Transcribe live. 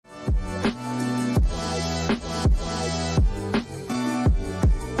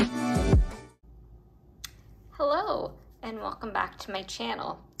to my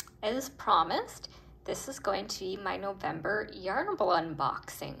channel. As promised, this is going to be my November Yarnable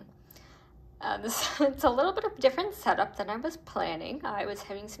unboxing. It's a little bit of a different setup than I was planning. I was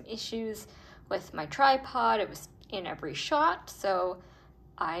having some issues with my tripod. It was in every shot, so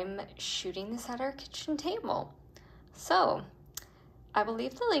I'm shooting this at our kitchen table. So I will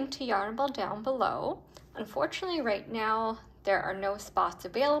leave the link to Yarnable down below. Unfortunately, right now, there are no spots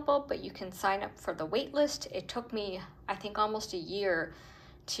available, but you can sign up for the wait list. It took me, I think, almost a year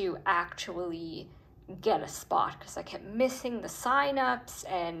to actually get a spot because I kept missing the sign-ups.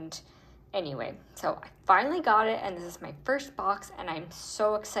 And anyway, so I finally got it, and this is my first box, and I'm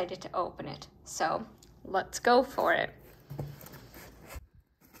so excited to open it. So let's go for it.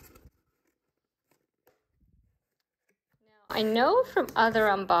 Now, I know from other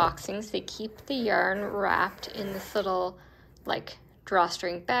unboxings, they keep the yarn wrapped in this little like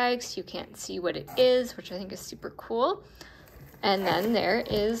drawstring bag so you can't see what it is, which I think is super cool. And then there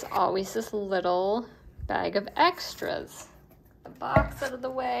is always this little bag of extras. The box out of the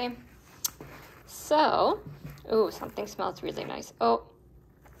way. So, oh, something smells really nice. Oh,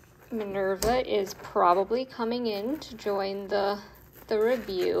 Minerva is probably coming in to join the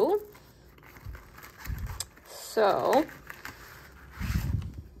review. So,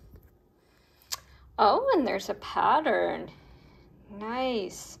 oh, and there's a pattern.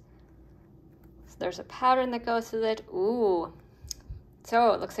 Nice. So there's a pattern that goes with it. Ooh.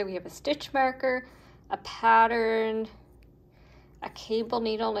 So it looks like we have a stitch marker, a pattern, a cable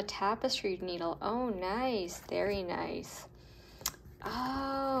needle, and a tapestry needle. Oh, nice. Very nice.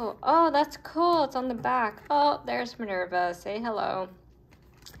 Oh, that's cool. It's on the back. Oh, there's Minerva. Say hello.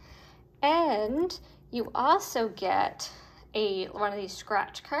 And you also get one of these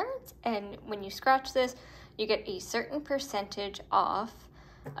scratch cards, and when you scratch this, you get a certain percentage off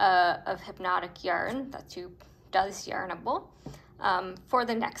of Hypnotic Yarn, that's who does Yarnable, for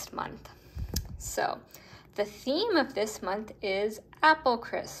the next month. So the theme of this month is Apple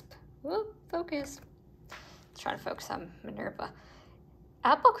Crisp. Whoop, focus. Let's try to focus on Minerva.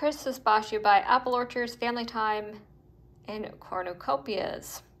 Apple Crisp is brought to you by Apple Orchards, Family Time, and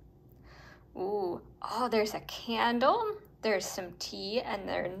Cornucopias. Ooh, oh, there's a candle, there's some tea, and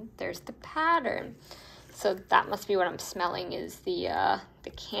then there's the pattern. So that must be what I'm smelling, is the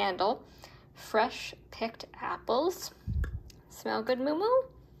candle. Fresh picked apples. Smell good, Moo Moo?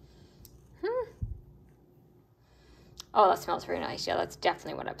 Oh, that smells very nice. Yeah, that's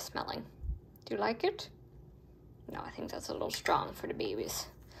definitely what I'm smelling. Do you like it? No, I think that's a little strong for the babies.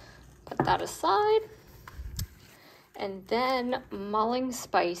 Put that aside. And then mulling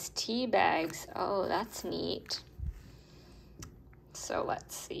spice tea bags. Oh, that's neat. So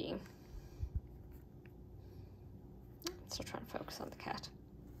let's see. Still trying to focus on the cat.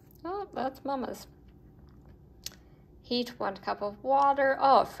 Oh, that's Mama's. Heat 1 cup of water.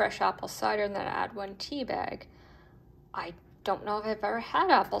 Oh, fresh apple cider, and then add 1 tea bag. I don't know if I've ever had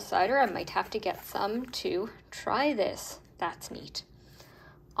apple cider. I might have to get some to try this. That's neat.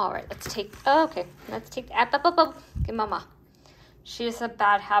 All right, let's take Okay, Mama. She has a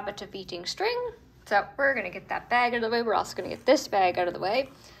bad habit of eating string, so we're gonna get that bag out of the way. We're also gonna get this bag out of the way,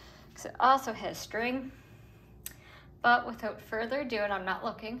 because it also has string. But without further ado, and I'm not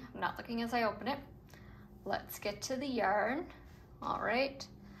looking as I open it, let's get to the yarn. All right,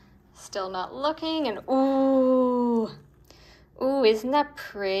 still not looking, and ooh, isn't that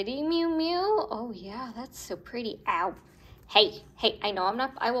pretty, Mew Mew? Oh yeah, that's so pretty. Ow. Hey, I know I'm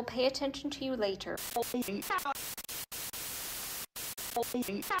not, I will pay attention to you later.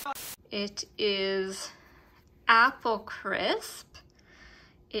 It is Apple Crisp.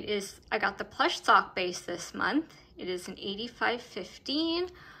 I got the plush sock base this month. It is an 85/15.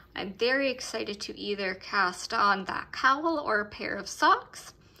 I'm very excited to either cast on that cowl or a pair of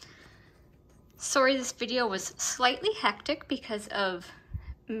socks. Sorry, this video was slightly hectic because of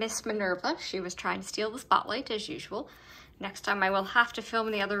Miss Minerva. She was trying to steal the spotlight as usual. Next time I will have to film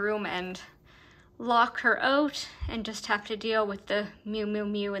in the other room and lock her out and just have to deal with the Mew Mew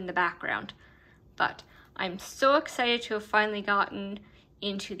Mew in the background. But I'm so excited to have finally gotten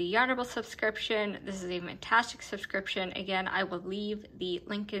into the Yarnable subscription. This is a fantastic subscription. Again, I will leave the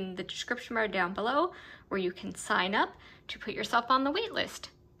link in the description bar down below where you can sign up to put yourself on the wait list.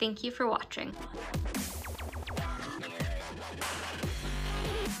 Thank you for watching.